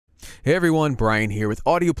Hey everyone, Brian here with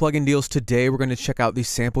Audio Plugin Deals. Today we're going to check out the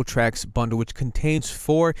Sampletraxx bundle, which contains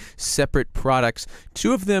 4 separate products.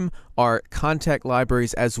 2 of them are contact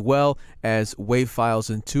libraries as well as WAV files,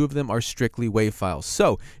 and 2 of them are strictly WAV files.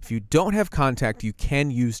 So if you don't have contact, you can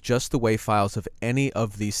use just the WAV files of any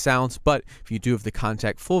of these sounds, but if you do have the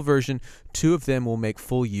contact full version, 2 of them will make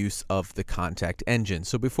full use of the contact engine.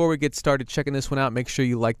 So before we get started checking this one out, make sure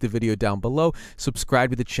you like the video down below, subscribe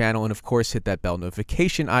to the channel, and of course hit that bell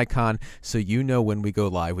notification icon so you know when we go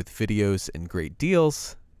live with videos and great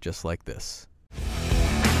deals just like this.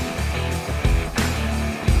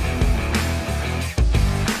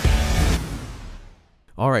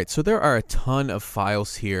 Alright, so there are a ton of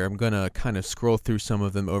files here. I'm going to kind of scroll through some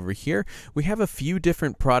of them over here. We have a few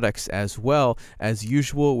different products as well. As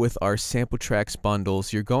usual with our Sampletraxx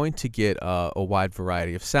bundles, you're going to get a wide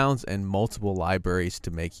variety of sounds and multiple libraries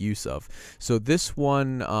to make use of. So this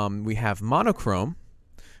one, we have monochrome,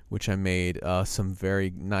 which I made some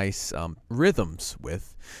very nice rhythms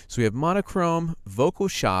with. So we have monochrome, vocal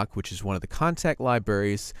shock, which is one of the contact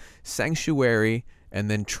libraries, sanctuary, and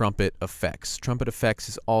then trumpet effects. Trumpet effects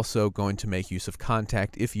is also going to make use of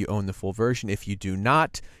contact if you own the full version. If you do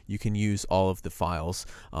not, you can use all of the files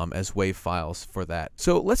as WAV files for that.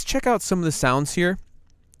 So let's check out some of the sounds here.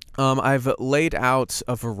 I've laid out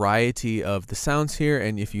a variety of the sounds here,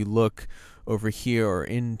 and if you look over here or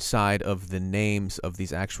inside of the names of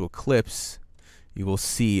these actual clips, you will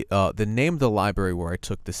see the name of the library where I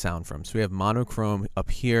took the sound from. So we have monochrome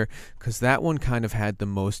up here because that one kind of had the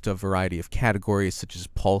most variety of categories such as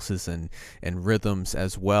pulses and rhythms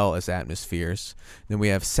as well as atmospheres. Then we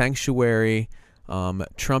have sanctuary,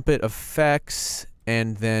 trumpet effects,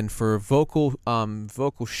 and then for vocal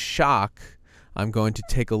shock, I'm going to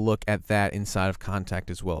take a look at that inside of contact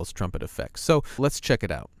as well as trumpet effects. So let's check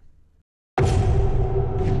it out.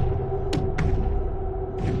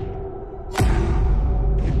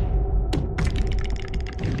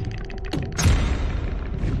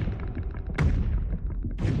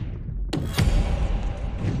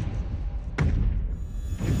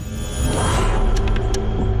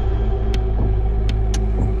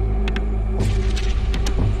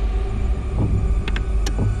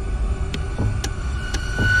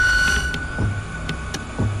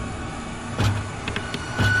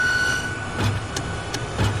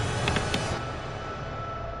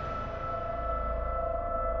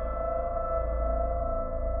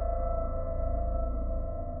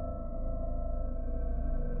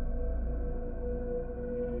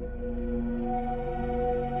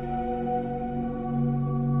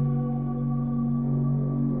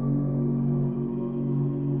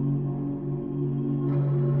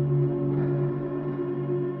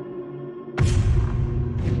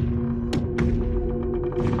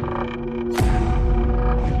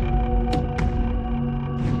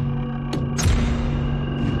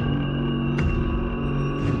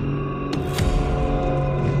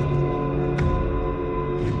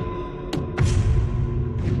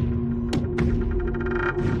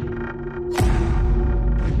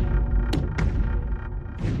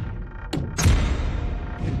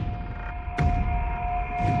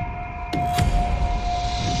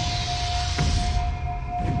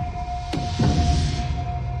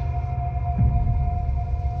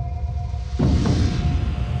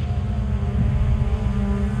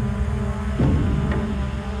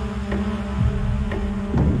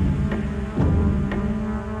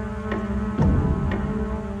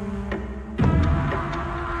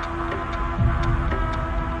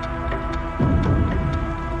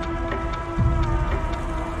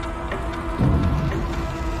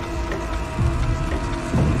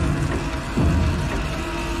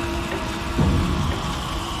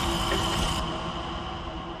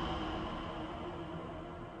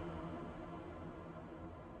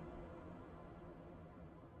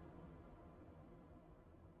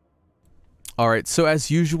 Alright, so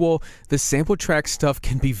as usual, the Sampletraxx stuff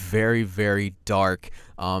can be very, very dark.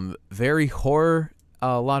 Very horror,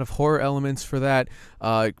 a lot of horror elements for that.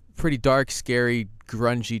 Pretty dark, scary,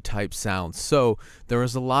 grungy type sounds. So there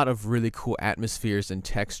was a lot of really cool atmospheres and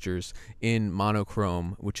textures in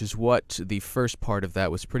monochrome, which is what the first part of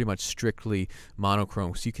that was pretty much strictly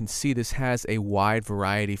monochrome. So you can see this has a wide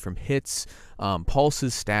variety from hits,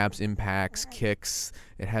 pulses, stabs, impacts, kicks.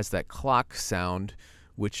 It has that clock sound,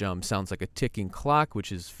 which sounds like a ticking clock,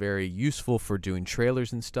 which is very useful for doing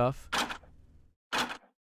trailers and stuff.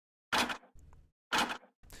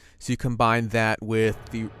 So you combine that with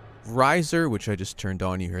the riser, which I just turned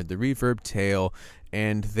on. You heard the reverb, tail,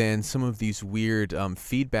 and then some of these weird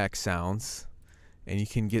feedback sounds. And you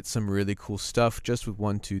can get some really cool stuff just with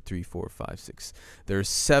 1, 2, 3, 4, 5, 6. There's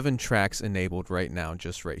 7 tracks enabled right now,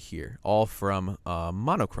 just right here, all from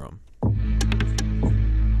monochrome.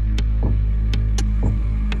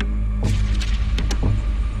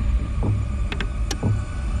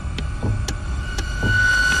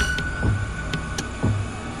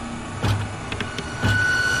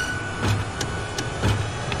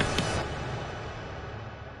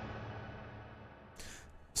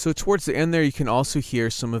 So towards the end there, you can also hear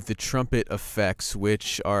some of the trumpet effects,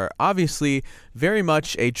 which are obviously very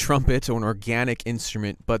much a trumpet or an organic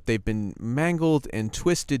instrument, but they've been mangled and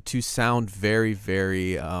twisted to sound very,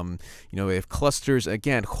 very, they have clusters.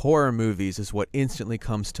 Again, horror movies is what instantly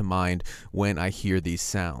comes to mind when I hear these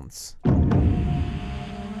sounds.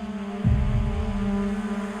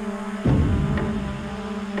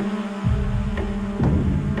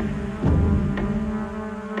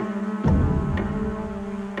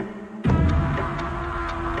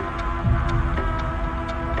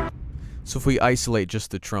 So if we isolate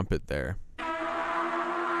just the trumpet there.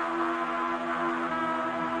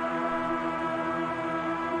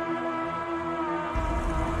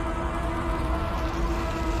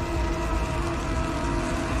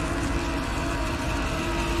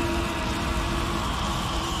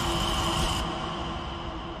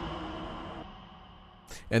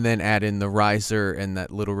 And then add in the riser and that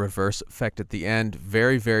little reverse effect at the end.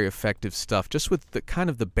 Very, very effective stuff. Just with the kind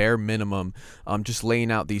of the bare minimum, just laying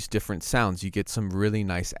out these different sounds, you get some really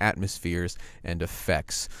nice atmospheres and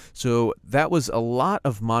effects. So that was a lot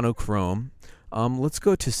of monochrome. Let's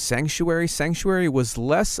go to Sanctuary. Sanctuary was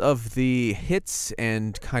less of the hits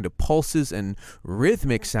and kind of pulses and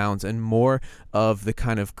rhythmic sounds and more of the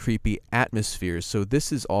kind of creepy atmospheres. So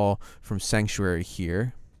this is all from Sanctuary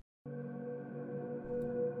here.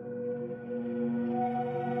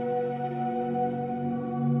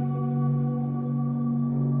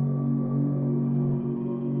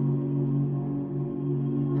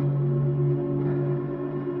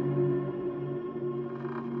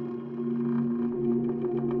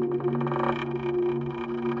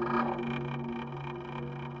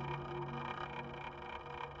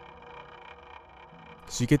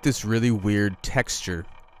 So you get this really weird texture,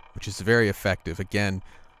 which is very effective. Again,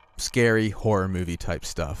 scary horror movie type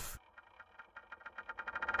stuff.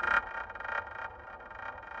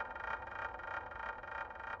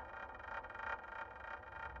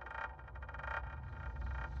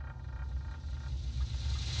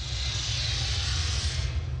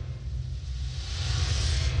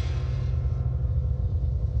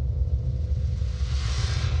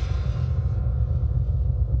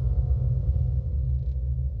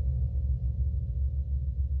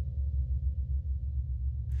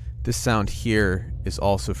 This sound here is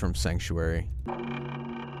also from Sanctuary.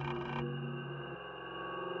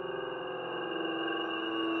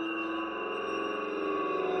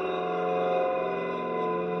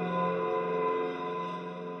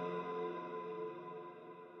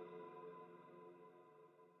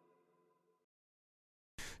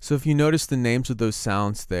 So if you notice the names of those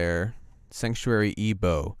sounds there, Sanctuary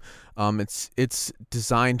EBO, it's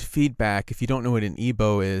designed feedback. If you don't know what an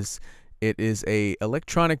EBO is, it is a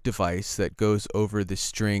electronic device that goes over the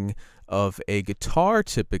string of a guitar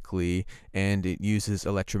typically, and it uses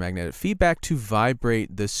electromagnetic feedback to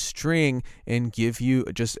vibrate the string and give you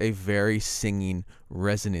just a very singing,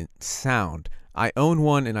 resonant sound. I own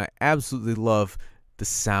one and I absolutely love the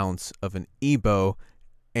sounds of an EBO,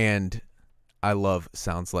 and I love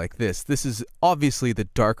sounds like this. This is obviously the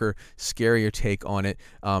darker, scarier take on it,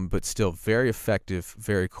 but still very effective,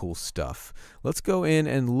 very cool stuff. Let's go in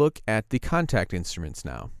and look at the contact instruments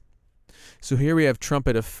now. So here we have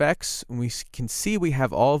trumpet effects, and we can see we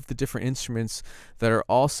have all of the different instruments that are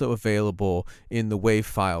also available in the WAV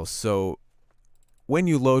files. So when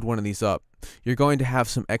you load one of these up, you're going to have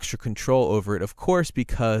some extra control over it, of course,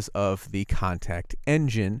 because of the contact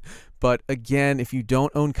engine. But again, if you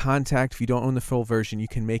don't own Contact, if you don't own the full version, you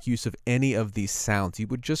can make use of any of these sounds. You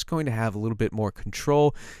would just going to have a little bit more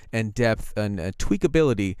control and depth and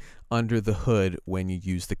tweakability under the hood when you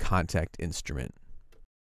use the Contact instrument.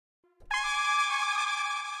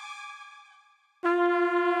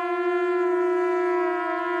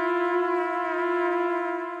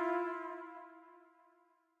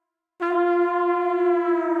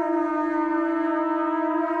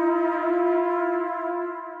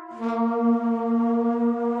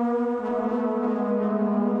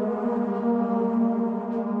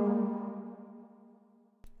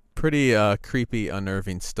 Pretty creepy,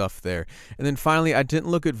 unnerving stuff there. And then finally, I didn't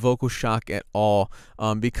look at vocal shock at all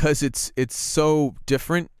because it's so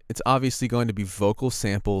different. It's obviously going to be vocal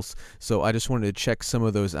samples, so I just wanted to check some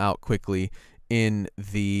of those out quickly in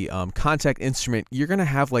the contact instrument, you're going to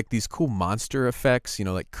have like these cool monster effects, you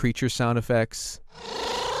know, like creature sound effects.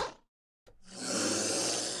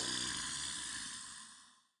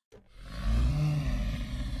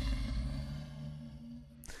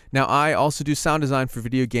 Now, I also do sound design for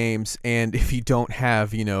video games, and if you don't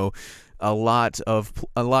have, you know, a lot of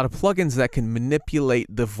plugins that can manipulate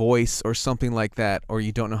the voice or something like that, or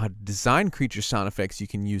you don't know how to design creature sound effects, you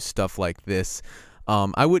can use stuff like this.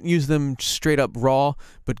 I wouldn't use them straight up raw,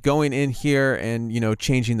 but going in here and, you know,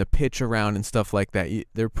 changing the pitch around and stuff like that,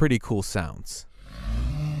 they're pretty cool sounds.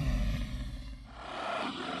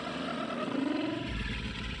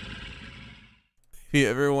 If you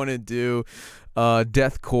ever want to do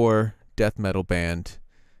deathcore death metal band,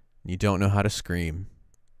 and you don't know how to scream.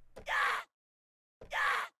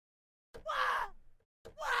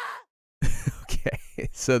 Okay,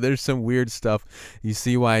 so there's some weird stuff. You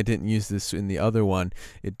see why I didn't use this in the other one.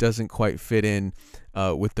 It doesn't quite fit in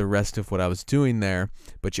with the rest of what I was doing there,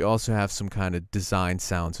 but you also have some kind of design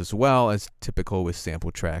sounds as well, as typical with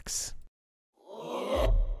Sampletraxx.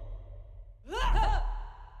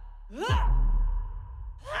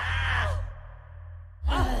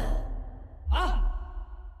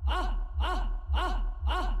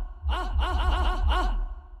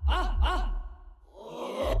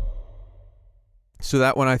 So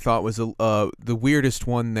that one I thought was the weirdest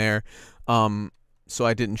one there. So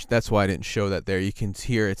I didn't. That's why I didn't show that there. You can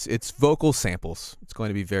hear it's vocal samples. It's going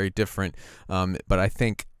to be very different. But I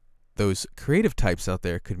think those creative types out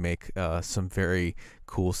there could make some very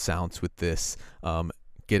cool sounds with this.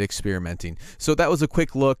 Get experimenting. So that was a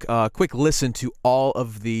quick look, quick listen to all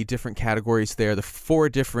of the different categories there, the 4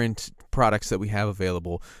 different products that we have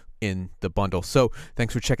available in the bundle. So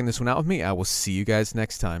thanks for checking this one out with me. I will see you guys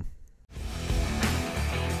next time.